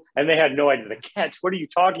people, and they had no idea. The catch, what are you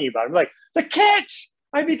talking about? I'm like, the catch.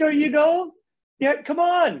 I mean, don't you know? Yeah, come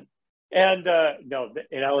on. And no,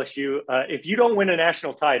 in LSU, if you don't win a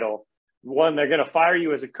national title, 1, they're going to fire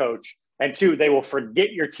you as a coach, and 2, they will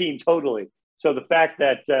forget your team totally. So the fact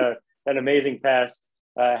that that amazing pass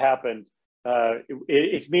happened,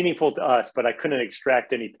 it's meaningful to us, but I couldn't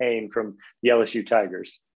extract any pain from the LSU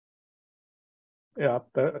Tigers. Yeah,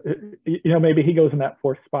 maybe he goes in that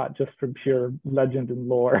 4th spot just from pure legend and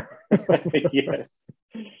lore. Yes.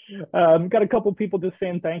 Got a couple people just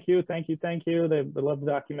saying thank you. They love the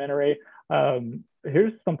documentary.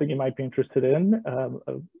 Here's something you might be interested in.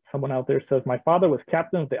 Someone out there says, my father was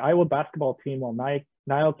captain of the Iowa basketball team while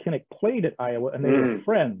Nile Kinnick played at Iowa, and they were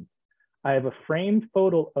friends. I have a framed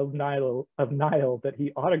photo of Nile that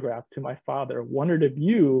he autographed to my father. Wondered if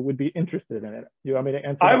you would be interested in it. You want me to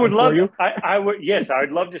answer? I would love you. I would. Yes, I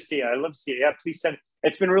would love to see it. I'd love to see it. Yeah, please send.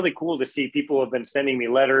 It's been really cool to see people have been sending me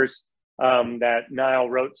letters that Nile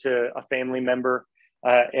wrote to a family member.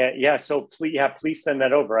 So please send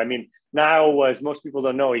that over. I mean, Nile was, most people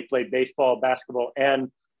don't know, he played baseball, basketball,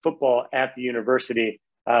 and football at the university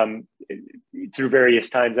through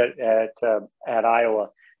various times at Iowa.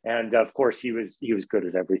 And of course, he was good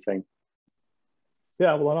at everything.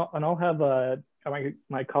 Yeah, well, and I'll have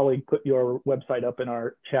my colleague put your website up in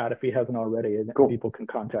our chat if he hasn't already, and cool. People can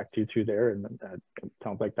contact you through there. And it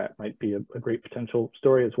sounds like that might be a great potential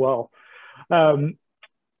story as well.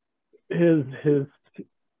 His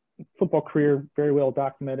football career very well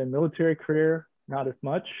documented. Military career, not as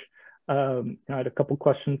much. I had a couple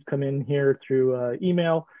questions come in here through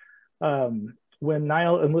email. When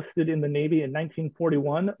Nile enlisted in the Navy in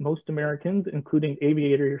 1941, most Americans, including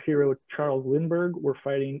aviator hero Charles Lindbergh, were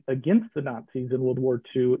fighting against the Nazis in World War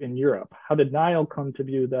II in Europe. How did Nile come to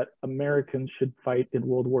view that Americans should fight in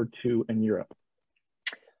World War II in Europe?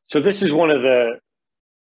 So this is one of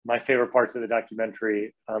my favorite parts of the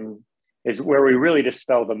documentary, is where we really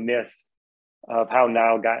dispel the myth of how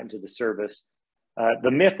Nile got into the service. The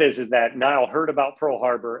myth is that Nile heard about Pearl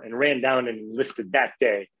Harbor and ran down and enlisted that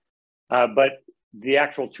day. But the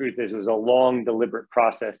actual truth is it was a long, deliberate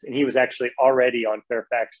process. And he was actually already on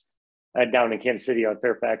Fairfax, down in Kansas City on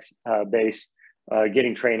Fairfax base,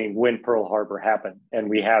 getting training when Pearl Harbor happened. And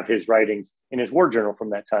we have his writings in his war journal from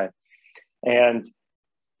that time. And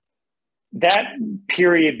that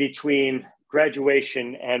period between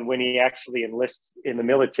graduation and when he actually enlists in the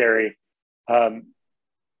military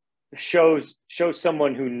shows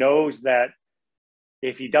someone who knows that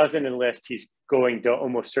if he doesn't enlist, he's going to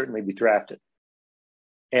almost certainly be drafted.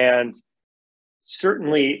 And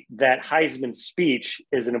certainly that Heisman speech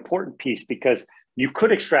is an important piece, because you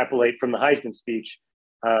could extrapolate from the Heisman speech,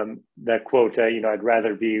 that quote, I'd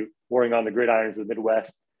rather be warring on the gridirons of the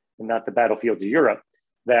Midwest and not the battlefields of Europe,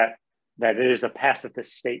 that it is a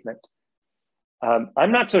pacifist statement.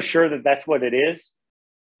 I'm not so sure that that's what it is.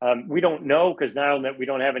 We don't know, because we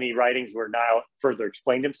don't have any writings where Nile further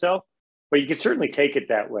explained himself, but you can certainly take it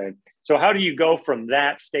that way. So how do you go from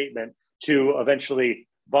that statement to eventually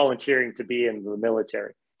volunteering to be in the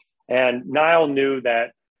military? And Nile knew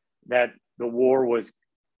that the war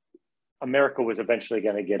America was eventually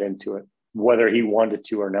going to get into it, whether he wanted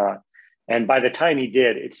to or not. And by the time he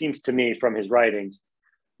did, it seems to me from his writings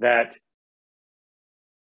that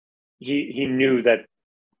he knew that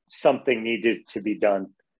something needed to be done.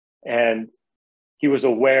 And he was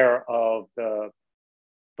aware of the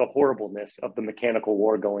horribleness of the mechanical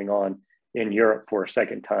war going on in Europe for a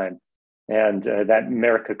second time. And that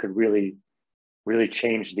America could really, really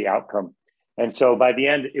change the outcome. And so by the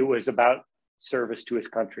end, it was about service to his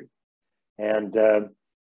country. And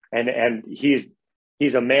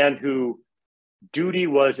he's a man who duty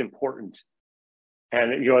was important.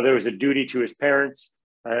 And, there was a duty to his parents,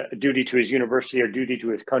 a duty to his university, or duty to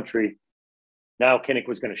his country. Nile Kinnick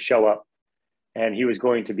was going to show up, and he was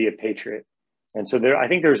going to be a patriot. And so I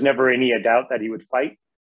think there was never any doubt that he would fight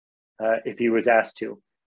if he was asked to,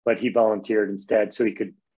 but he volunteered instead so he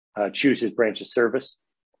could choose his branch of service,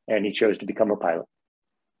 and he chose to become a pilot.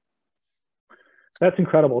 That's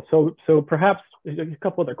incredible. So perhaps a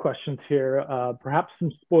couple other questions here, perhaps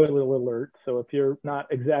some spoiler alert. So if you're not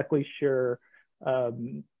exactly sure,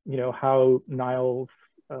 how Nile's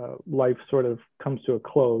life sort of comes to a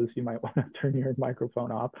close, you might want to turn your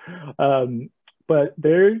microphone off. But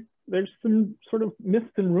there's some sort of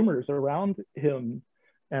myths and rumors around him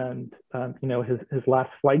and, his last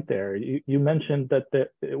flight there. You mentioned that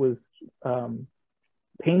it was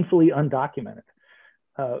painfully undocumented.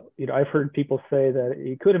 I've heard people say that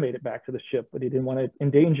he could have made it back to the ship, but he didn't want to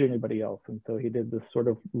endanger anybody else. And so he did this sort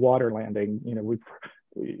of water landing.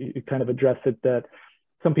 We kind of addressed it that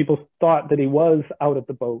some people thought that he was out of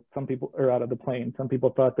the boat, or out of the plane. Some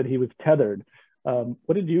people thought that he was tethered.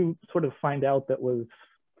 What did you sort of find out that was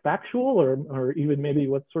factual, or even maybe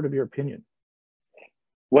what's sort of your opinion?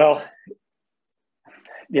 Well,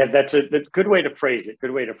 yeah, that's a good way to phrase it.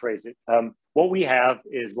 What we have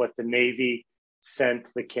is what the Navy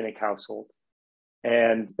sent the Kinnick household.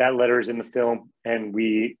 And that letter is in the film, and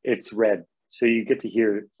it's read. So you get to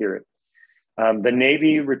hear it. The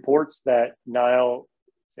Navy reports that Nile's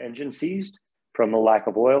engine seized from the lack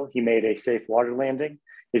of oil. He made a safe water landing.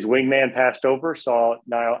 His wingman passed over, saw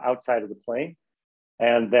Nile outside of the plane.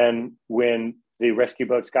 And then when the rescue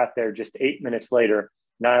boats got there just 8 minutes later,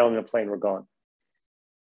 Nile and the plane were gone.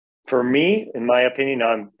 For me, in my opinion,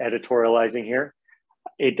 I'm editorializing here,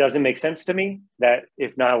 it doesn't make sense to me that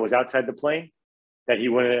if Nile was outside the plane, that he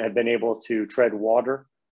wouldn't have been able to tread water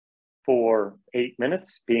for 8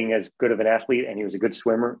 minutes, being as good of an athlete, and he was a good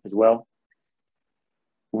swimmer as well.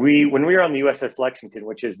 When we were on the USS Lexington,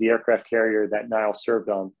 which is the aircraft carrier that Nile served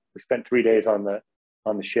on, we spent 3 days on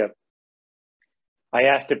the ship. I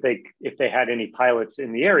asked if they had any pilots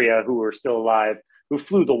in the area who were still alive who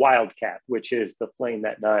flew the Wildcat, which is the plane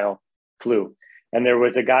that Nile flew. And there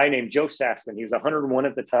was a guy named Joe Sassman. He was 101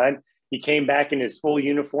 at the time. He came back in his full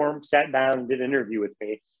uniform, sat down, and did an interview with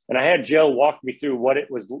me. And I had Joe walk me through what it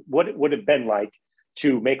would have been like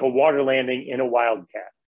to make a water landing in a Wildcat.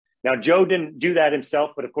 Now, Joe didn't do that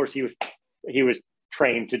himself, but of course he was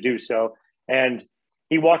trained to do so. And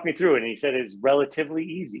he walked me through it, and he said it's relatively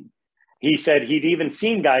easy. He said he'd even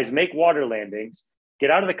seen guys make water landings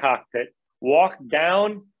get out of the cockpit, walk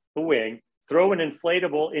down the wing, throw an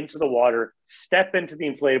inflatable into the water, step into the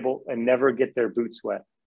inflatable, and never get their boots wet.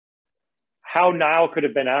 How Nile could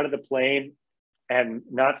have been out of the plane and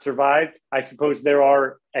not survived, I suppose there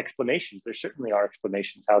are explanations. There certainly are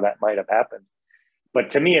explanations how that might have happened. But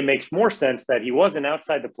to me, it makes more sense that he wasn't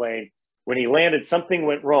outside the plane. When he landed, something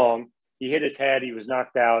went wrong. He hit his head, he was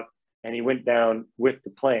knocked out, and he went down with the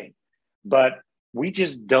plane. But we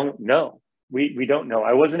just don't know. We don't know.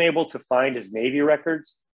 I wasn't able to find his Navy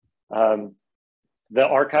records. The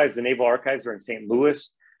archives, the Naval Archives, are in St.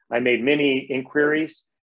 Louis. I made many inquiries.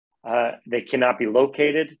 They cannot be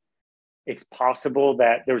located. It's possible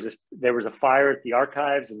that there was a fire at the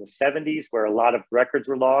archives in the 70s where a lot of records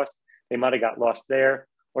were lost. They might have got lost there,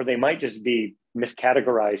 or they might just be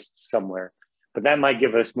miscategorized somewhere. But that might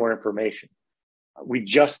give us more information. We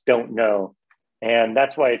just don't know. And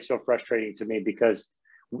that's why it's so frustrating to me, because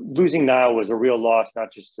losing Nile was a real loss,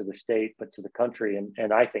 not just to the state, but to the country,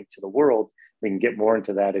 and I think to the world. We can get more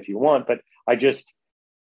into that if you want, but I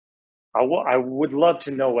would love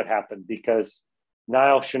to know what happened, because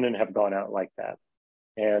Nile shouldn't have gone out like that.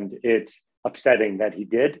 And it's upsetting that he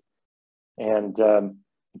did. And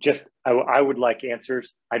I would like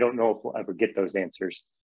answers. I don't know if we'll ever get those answers,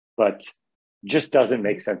 but just doesn't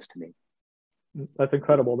make sense to me. That's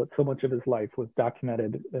incredible that so much of his life was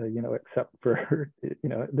documented, except for,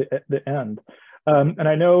 the end. And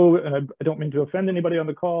I know, and I don't mean to offend anybody on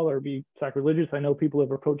the call or be sacrilegious. I know people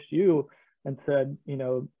have approached you and said,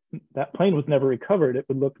 that plane was never recovered. It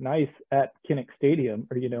would look nice at Kinnick Stadium,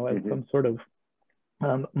 or, as some sort of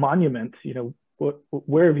monument.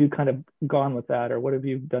 Where have you kind of gone with that, or what have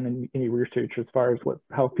you done in any research as far as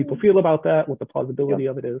how people feel about that, what the plausibility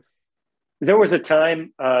of it is? There was a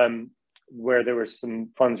time where there was some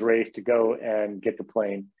funds raised to go and get the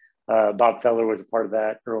plane. Bob Feller was a part of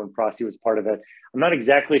that. Erwin Frosty was part of it. I'm not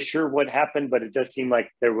exactly sure what happened, but it does seem like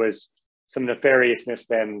there was some nefariousness.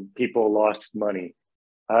 Then people lost money,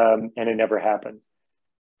 and it never happened.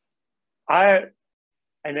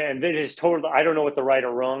 And it is totally, I don't know what the right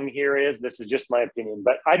or wrong here is. This is just my opinion,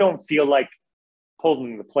 but I don't feel like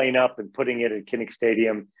pulling the plane up and putting it at Kinnick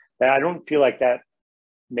Stadium. I don't feel like that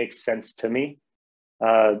makes sense to me.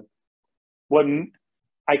 What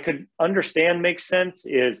I could understand makes sense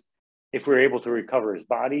is if we're able to recover his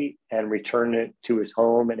body and return it to his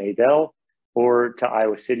home in Adel or to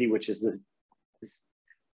Iowa City, which is his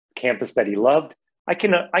campus that he loved. I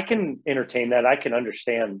can entertain that. I can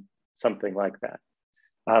understand something like that.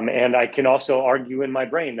 And I can also argue in my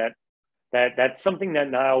brain that that's something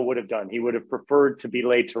that Nile would have done. He would have preferred to be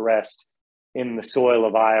laid to rest in the soil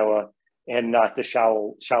of Iowa and not the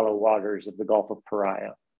shallow waters of the Gulf of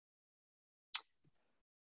Paria.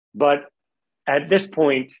 But at this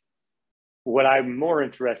point, what I'm more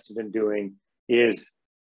interested in doing is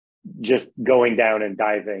just going down and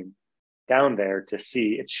diving down there to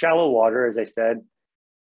see. It's shallow water, as I said.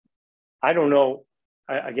 I don't know.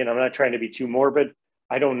 Again, I'm not trying to be too morbid.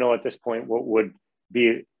 I don't know at this point what would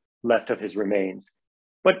be left of his remains.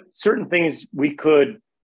 But certain things we could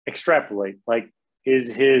extrapolate, like,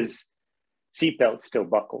 is his seatbelt still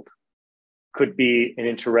buckled? Could be an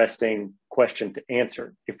interesting question to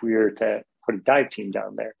answer if we were to put a dive team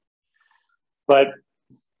down there. But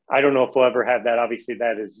I don't know if we'll ever have that. Obviously,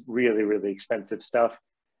 that is really, really expensive stuff.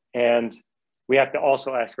 And we have to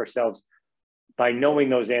also ask ourselves, by knowing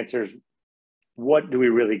those answers, what do we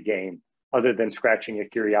really gain other than scratching a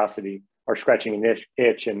curiosity or scratching an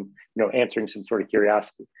itch and answering some sort of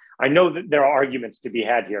curiosity? I know that there are arguments to be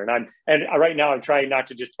had here, and right now I'm trying not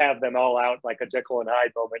to just have them all out like a Jekyll and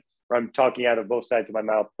Hyde moment where I'm talking out of both sides of my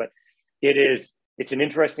mouth. But it's an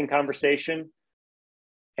interesting conversation,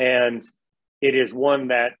 and it is one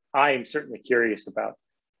that I am certainly curious about.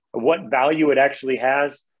 What value it actually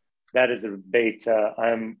has, that is a debate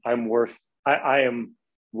I am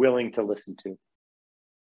willing to listen to.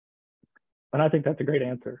 And I think that's a great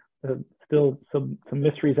answer. Still some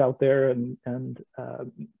mysteries out there, and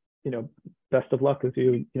best of luck as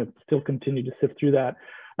you still continue to sift through that.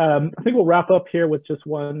 I think we'll wrap up here with just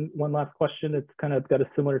one last question. It's kind of got a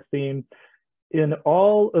similar theme. In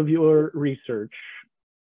all of your research,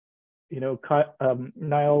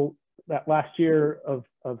 Nile, that last year of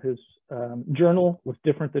his journal was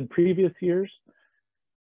different than previous years.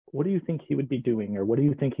 What do you think he would be doing, or what do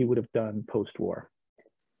you think he would have done post-war?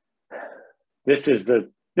 This is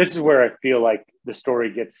where I feel like the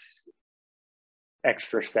story gets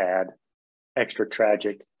extra sad, extra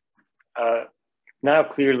tragic. Nile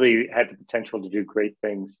clearly had the potential to do great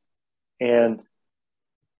things, and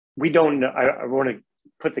we don't know. I want to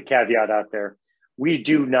put the caveat out there. We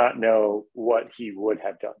do not know what he would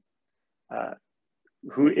have done.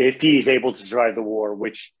 if he's able to survive the war,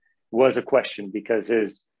 which was a question because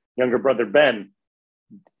his younger brother Ben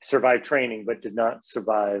survived training but did not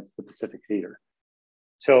survive the Pacific Theater.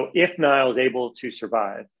 So if Nile is able to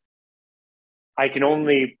survive, I can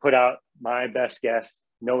only put out my best guess,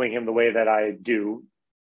 knowing him the way that I do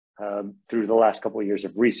through the last couple of years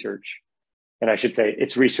of research. And I should say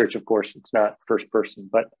it's research, of course, it's not first person,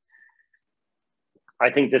 but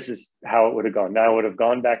I think this is how it would have gone. Nile would have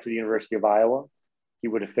gone back to the University of Iowa. He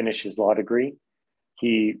would have finished his law degree.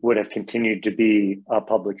 He would have continued to be a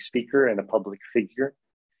public speaker and a public figure.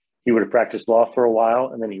 He would have practiced law for a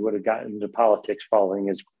while, and then he would have gotten into politics following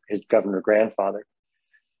his governor grandfather.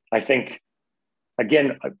 I think,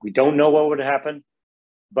 again, we don't know what would happen,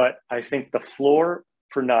 but I think the floor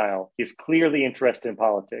for Nile, he's clearly interested in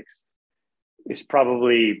politics, is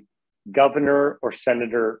probably governor or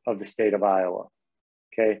senator of the state of Iowa,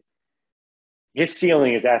 okay? His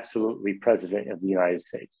ceiling is absolutely president of the United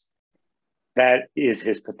States. That is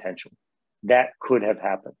his potential. That could have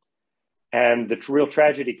happened. And the real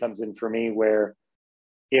tragedy comes in for me where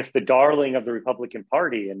if the darling of the Republican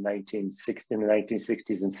Party in the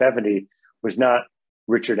 1960s and 70s was not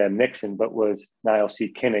Richard M. Nixon, but was Nile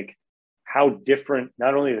C. Kinnick, how different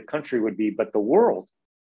not only the country would be, but the world.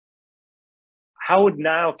 How would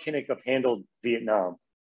Nile Kinnick have handled Vietnam?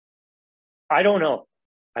 I don't know.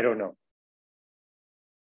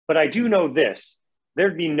 But I do know this.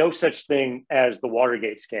 There'd be no such thing as the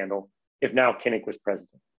Watergate scandal if Nile Kinnick was president.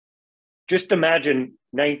 Just imagine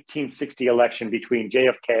 1960 election between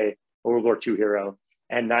JFK, a World War II hero,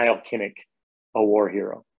 and Nile Kinnick, a war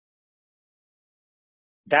hero.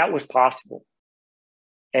 That was possible.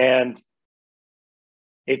 And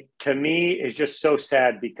it, to me, is just so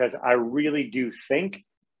sad because I really do think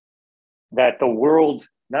that the world,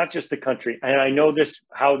 not just the country, and I know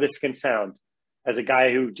how this can sound as a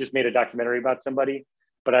guy who just made a documentary about somebody,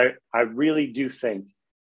 but I really do think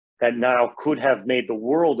that Nile could have made the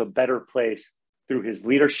world a better place through his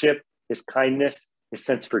leadership, his kindness, his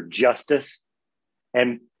sense for justice,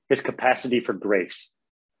 and his capacity for grace.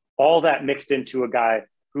 All that mixed into a guy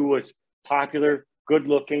who was popular,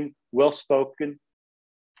 good-looking, well-spoken,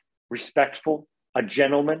 respectful, a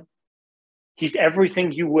gentleman. He's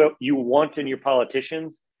everything you want in your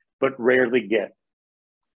politicians, but rarely get.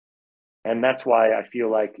 And that's why I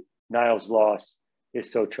feel like Nile's loss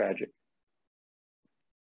is so tragic.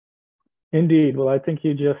 Indeed. Well, I think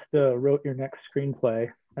you just wrote your next screenplay,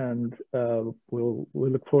 and we'll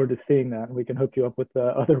look forward to seeing that. And we can hook you up with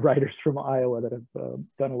other writers from Iowa that have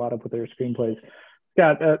done a lot with their screenplays.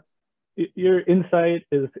 Scott, your insight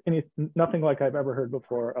is nothing like I've ever heard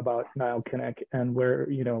before about Nile Kinnick and where,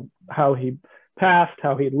 how he passed,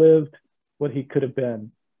 how he lived, what he could have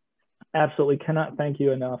been. Absolutely cannot thank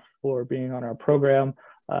you enough for being on our program,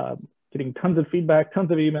 getting tons of feedback,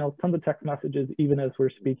 tons of emails, tons of text messages, even as we're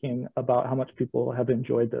speaking about how much people have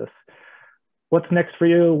enjoyed this. What's next for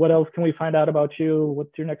you? What else can we find out about you?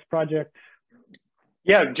 What's your next project?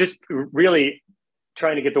 Yeah, just really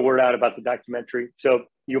trying to get the word out about the documentary. So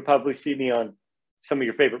you'll probably see me on some of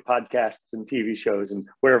your favorite podcasts and TV shows and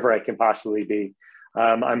wherever I can possibly be.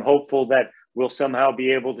 I'm hopeful that we'll somehow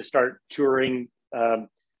be able to start touring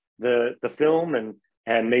the film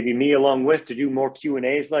and maybe me along with to do more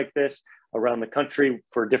Q&As like this around the country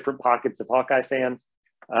for different pockets of Hawkeye fans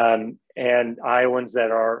and Iowans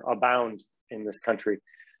that are abound in this country.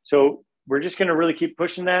 So we're just going to really keep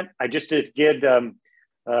pushing that. I just did get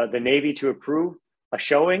the Navy to approve a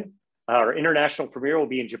showing. Our international premiere will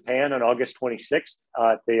be in Japan on August 26th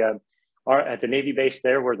at the Navy base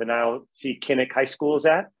there where the Nile C. Kinnick High School is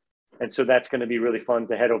at. And so that's going to be really fun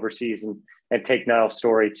to head overseas and take Nile's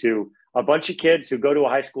story to a bunch of kids who go to a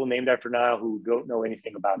high school named after Nile who don't know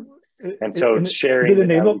anything about him. And so sharing. The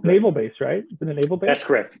naval base, right? The naval base? That's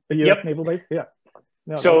correct. The U.S. Naval base? Yeah.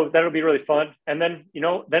 No, so that'll be really fun. And then,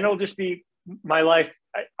 then it'll just be my life.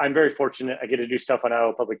 I'm very fortunate. I get to do stuff on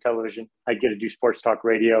Iowa Public Television. I get to do sports talk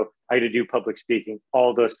radio. I get to do public speaking.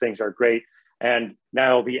 All those things are great. And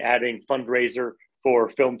now I'll be adding fundraiser for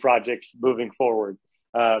film projects moving forward.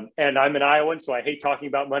 And I'm an Iowan, so I hate talking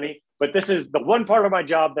about money, but this is the one part of my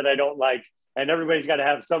job that I don't like. And everybody's got to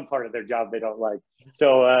have some part of their job they don't like.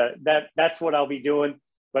 So that's what I'll be doing.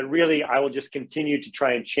 But really, I will just continue to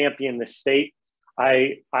try and champion the state.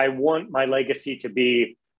 I want my legacy to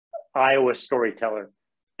be Iowa's storyteller.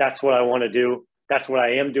 That's what I want to do. That's what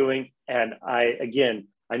I am doing. And I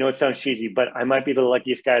know it sounds cheesy, but I might be the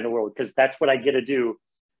luckiest guy in the world because that's what I get to do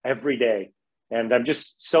every day. And I'm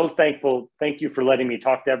just so thankful. Thank you for letting me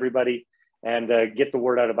talk to everybody and get the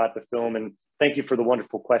word out about the film. And Thank you for the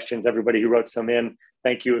wonderful questions. Everybody who wrote some in,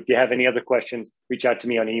 thank you. If you have any other questions, reach out to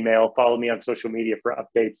me on email, follow me on social media for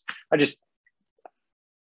updates. I just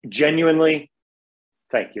genuinely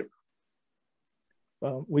thank you.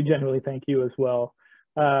 Well, we genuinely thank you as well.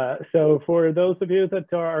 So for those of you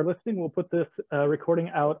that are listening, we'll put this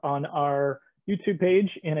recording out on our YouTube page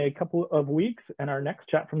in a couple of weeks, and our next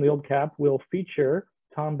chat from the Old Cap will feature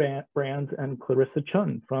Tom Brands and Clarissa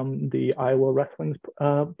Chun from the Iowa Wrestling's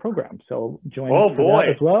program. So join us for that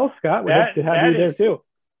as well. Scott, we'd love to have you there too.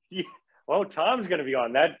 Yeah. Oh, Tom's going to be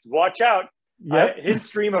on that. Watch out. Yep. His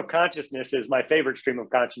stream of consciousness is my favorite stream of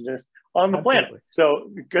consciousness on the planet.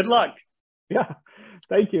 So good luck. Yeah.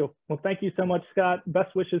 Thank you. Well, thank you so much, Scott.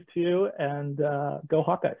 Best wishes to you, and go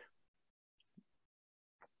Hawkeyes.